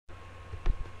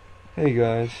Hey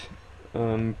guys,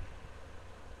 um,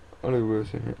 Oliver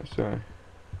Wilson here. Sorry,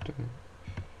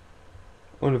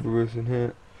 Oliver Wilson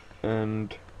here,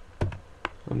 and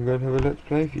I'm going to have a let's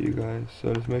play for you guys. So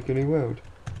let's make a new world.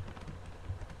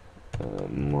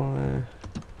 My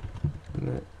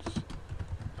let's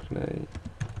play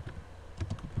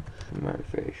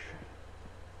Schmarfish.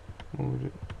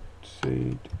 Molded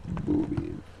seed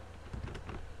boobies.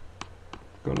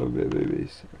 Got a little bit of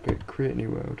boobies. Okay, create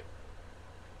new world.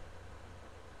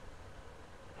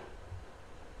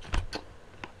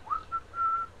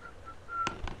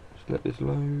 Just let this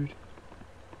load.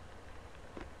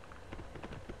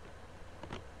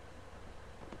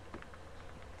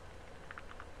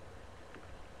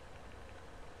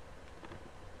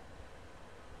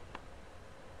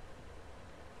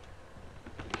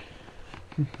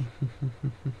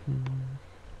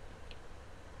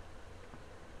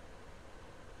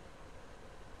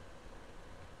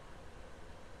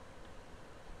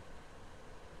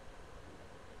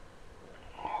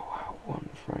 Oh wow, one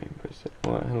frame per second.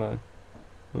 Right, hello.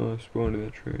 Oh, I spawned in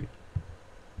a tree.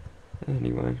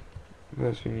 Anyway,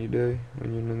 first thing you do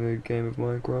when you're in a new game of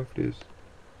Minecraft is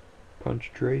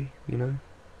punch a tree, you know,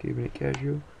 keeping it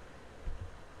casual.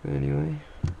 But anyway,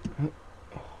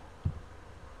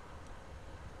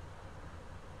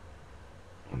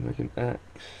 I'm making an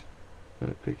axe and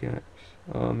a pickaxe.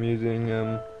 I'm using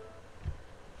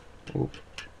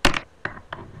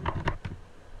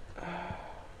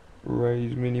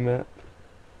Ray's minimap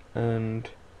and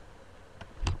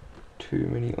too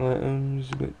many items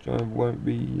which I won't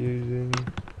be using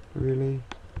really.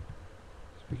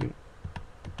 So we can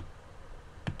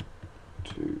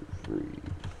 2, 3,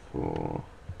 4.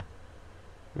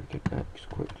 Make an axe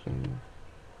quickly.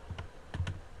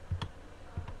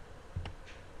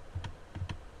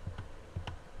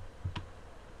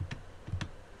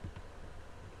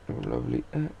 A lovely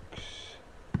axe.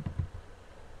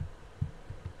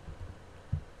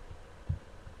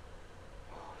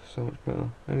 So much better.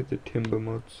 I need the timber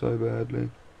mod so badly.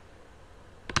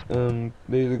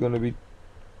 These are gonna be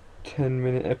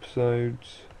 10-minute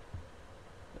episodes.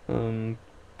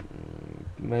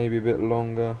 Maybe a bit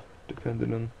longer,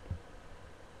 depending on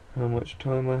how much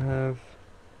time I have.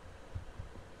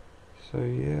 So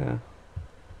yeah.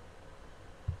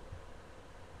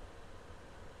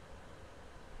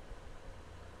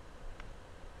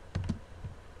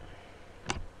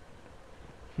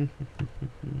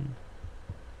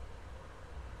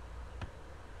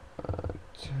 uh,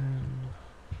 10.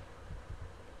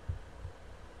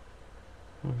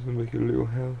 I'm gonna make a little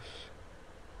house,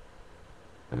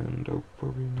 and I'll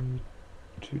probably need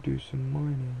to do some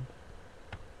mining.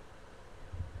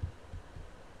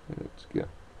 Let's go.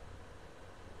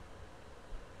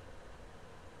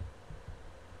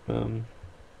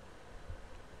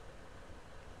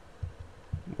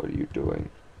 What are you doing?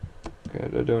 Okay,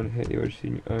 I don't hit you. I just see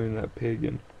you own that pig,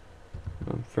 and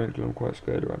frankly, I'm quite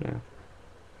scared right now.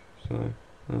 So,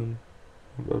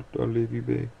 I'll leave you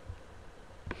be.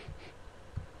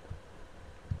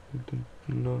 The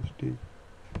nasty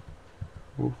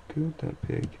wolf killed that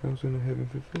pig. I was gonna have him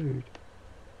for food.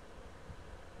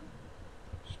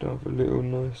 Start a little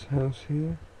nice house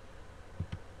here.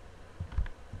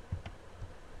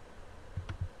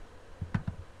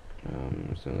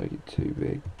 It's not like it's too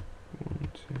big. 1,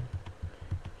 2,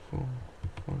 4,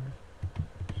 5,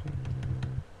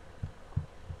 7,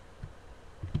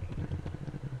 8, 9.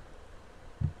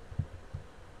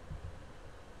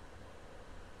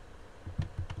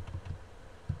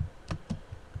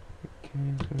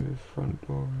 Okay, so we have a front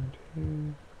door right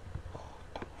here. Oh,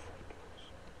 double front doors.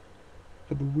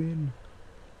 For the win.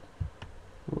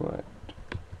 Right.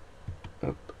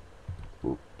 Up.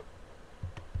 Oop.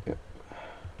 Yep.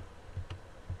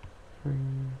 3,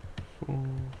 4,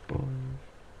 5, 9,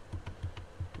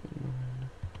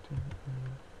 10,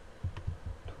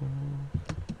 12.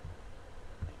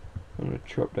 I'm gonna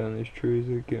chop down these trees,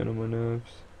 they're getting on my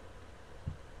nerves.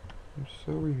 I'm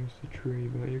sorry, Mr. Tree,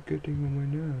 but you're getting on my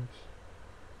nerves.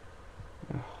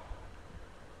 Oh.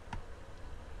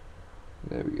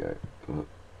 There we go. Oh.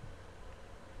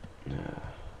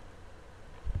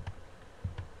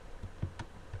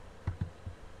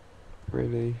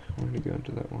 Really? I want to go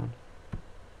into that one.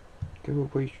 Go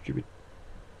away, stupid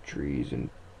trees and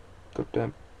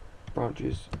goddamn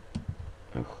branches.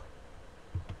 Ugh.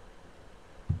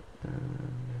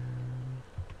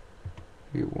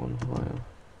 Get one higher.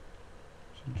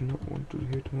 So I do not want to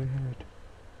hit my head.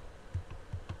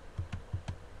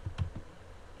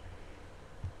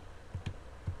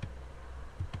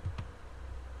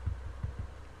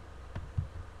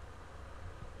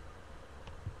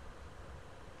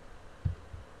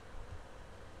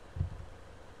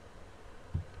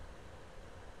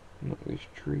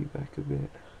 this tree back a bit.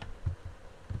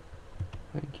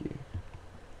 Thank you.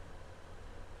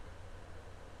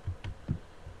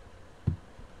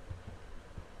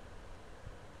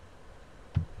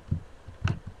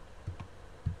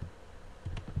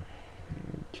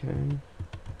 Okay.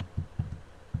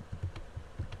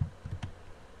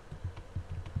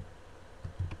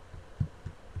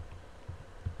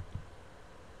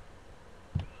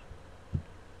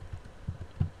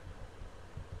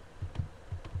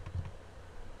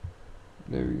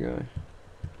 There we go.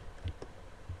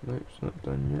 No, it's not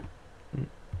done yet.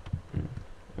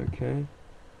 Okay.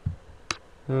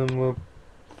 Well,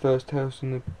 first house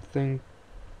in the thing.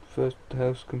 First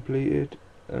house completed.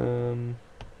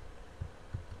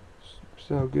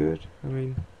 So good. I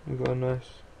mean, we've got a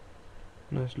nice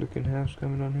looking house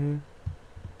coming on here.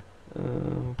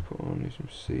 I'll put on some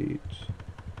seeds.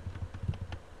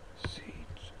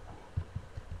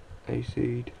 A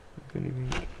seed, if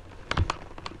anything.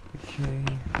 Okay,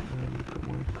 put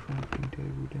my crafting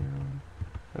table down.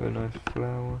 Have a nice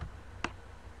flower,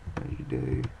 as you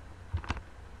do.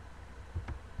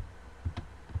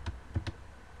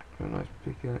 Got a nice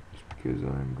pickaxe because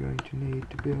I'm going to need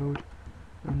to build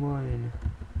a mine.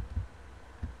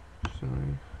 So,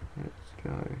 let's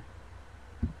go.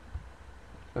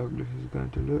 How ugly this is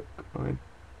going to look, I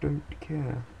don't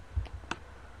care.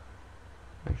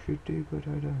 I should do, but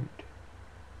I don't.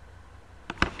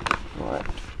 Right.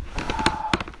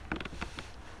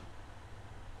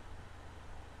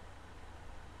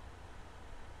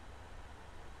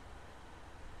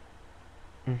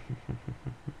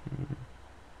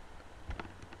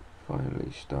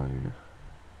 Finally stone.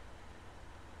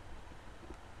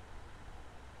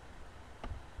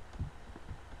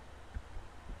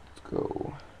 Let's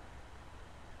go.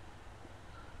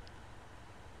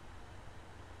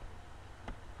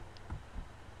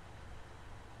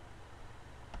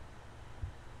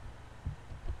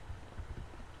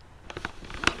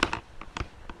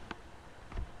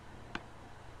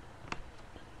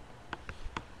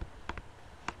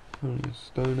 Only a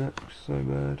stone axe, so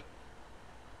bad.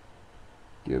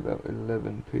 Get about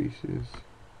 11 pieces.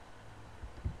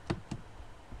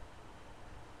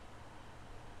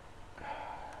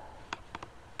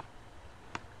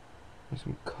 There's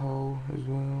some coal as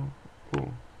well.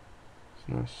 Oh, it's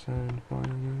nice sand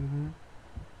mining over there.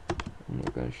 I'm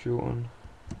not going short on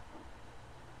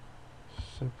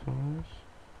supplies.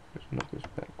 Let's knock this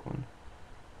back one.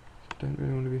 Don't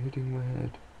really want to be hitting my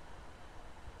head.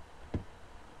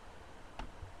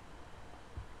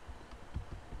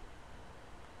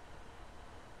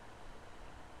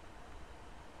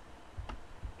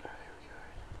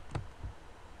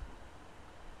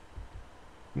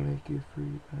 Make it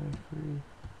free by free.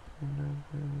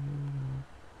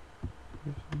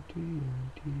 With some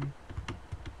TNT.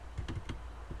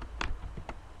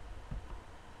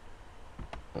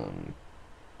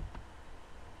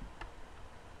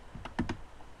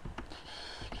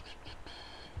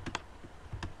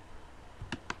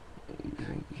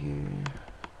 Anything here?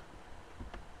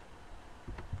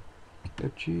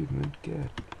 Achievement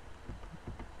get.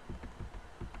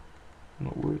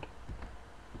 Not wood.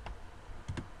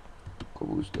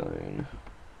 Cobblestone.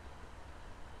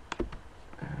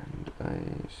 And a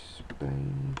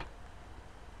spade.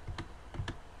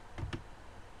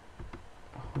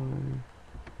 A hoe.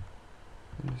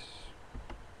 And a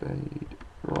spade.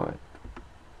 Right.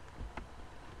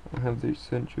 I have the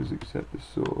essentials except the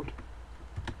sword,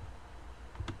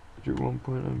 which at one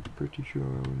point I'm pretty sure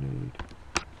I will need.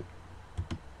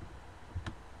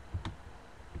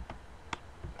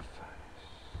 A face.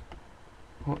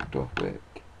 Hot topic.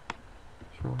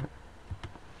 That's right.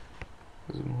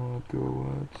 There's some hardcore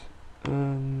words.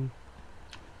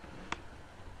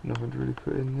 Nothing to really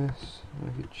put in this.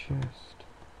 Make a chest.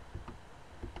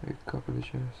 Make a couple of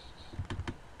chests.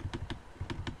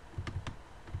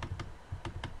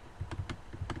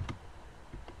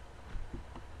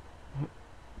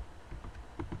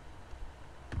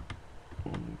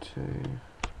 Onto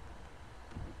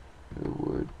the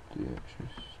wood, the extra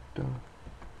stuff.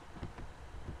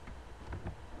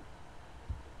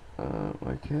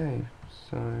 Okay,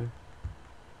 so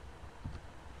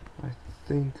I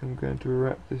think I'm going to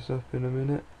wrap this up in a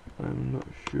minute. I'm not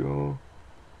sure.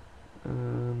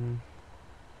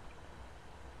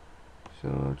 So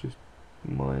I'll just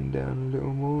mine down a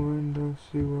little more and I'll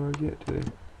see where I get to.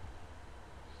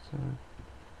 So